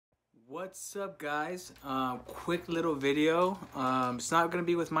What's up, guys? Quick little video. It's not gonna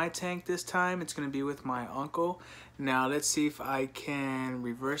be with my tank this time. It's gonna be with my uncle. Now let's see if I can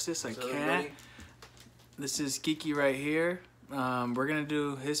reverse this. I can. This is Geeky right here. We're gonna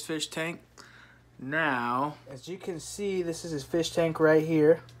do his fish tank. Now, as you can see, this is his fish tank right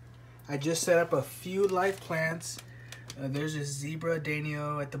here. I just set up a few live plants. There's a zebra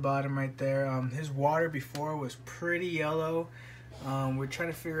danio at the bottom right there. His water before was pretty yellow. We're trying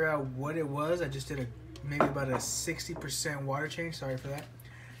to figure out what it was. I just did maybe about a 60% water change. Sorry for that.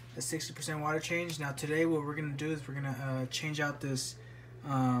 A 60% water change. Now today what we're going to do is we're going to change out this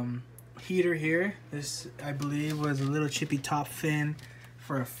heater here. This, I believe, was a little chippy top fin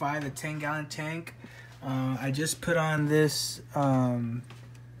for a 5 to 10 gallon tank. I just put on this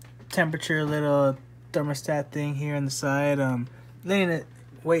temperature little thermostat thing here on the side. Letting it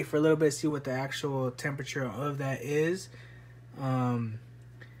wait for a little bit, see what the actual temperature of that is.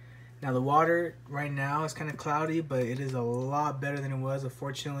 Now the water right now is kind of cloudy, but it is a lot better than it was.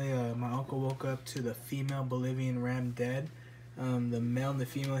 Unfortunately, my uncle woke up to the female Bolivian ram dead. The male and the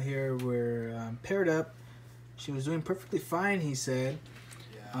female here were paired up. She was doing perfectly fine, he said.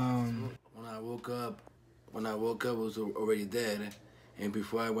 Yeah. When I woke up, it was already dead, and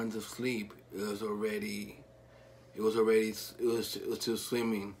before I went to sleep, it was still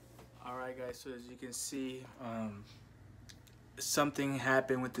swimming. All right, guys. So as you can see, something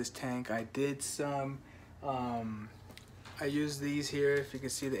happened with this tank. I did some. I used these here. If you can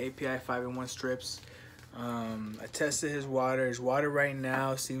see the API 5-in-1 strips. I tested his water. His water right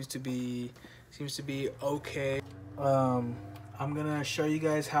now seems to be okay. I'm gonna show you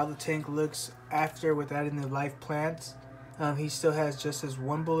guys how the tank looks after with adding the live plants. He still has just his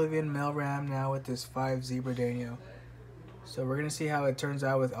 1 Bolivian male ram now with this 5 zebra danio. So we're gonna see how it turns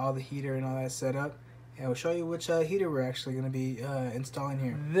out with all the heater and all that setup. And we'll show you which heater we're actually gonna be installing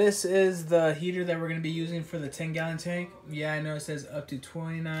here. This is the heater that we're gonna be using for the 10 gallon tank. Yeah, I know it says up to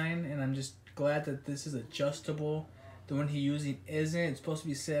 29, and I'm just glad that this is adjustable. The one he's using isn't. It's supposed to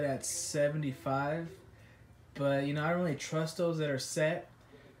be set at 75. But, you know, I don't really trust those that are set.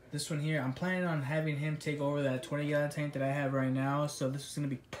 This one here, I'm planning on having him take over that 20 gallon tank that I have right now. So this is going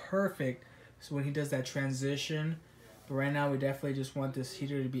to be perfect. So when he does that transition. But right now we definitely just want this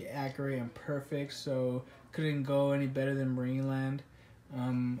heater to be accurate and perfect. So couldn't go any better than Marineland.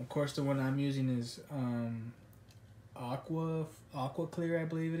 Of course, the one I'm using is Aqua Clear, I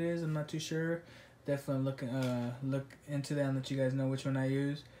believe it is. I'm not too sure. Definitely look into that and let you guys know which one I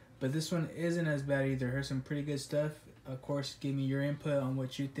use. But this one isn't as bad either. Here's some pretty good stuff. Of course, give me your input on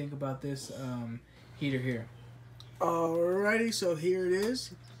what you think about this heater here. Alrighty, so here it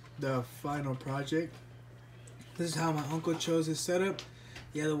is, the final project. This is how my uncle chose his setup.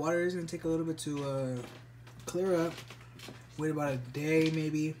 Yeah, the water is gonna take a little bit to clear up. Wait about a day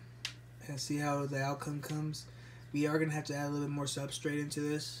maybe and see how the outcome comes. We are gonna have to add a little bit more substrate into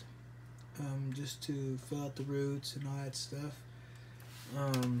this, just to fill out the roots and all that stuff.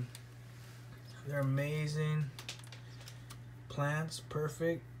 They're amazing plants,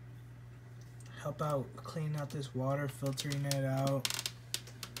 perfect. Help out cleaning out this water, filtering it out.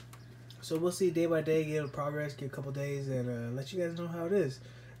 So we'll see day by day, get progress, get a couple days, and let you guys know how it is.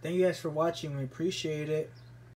 Thank you guys for watching. We appreciate it.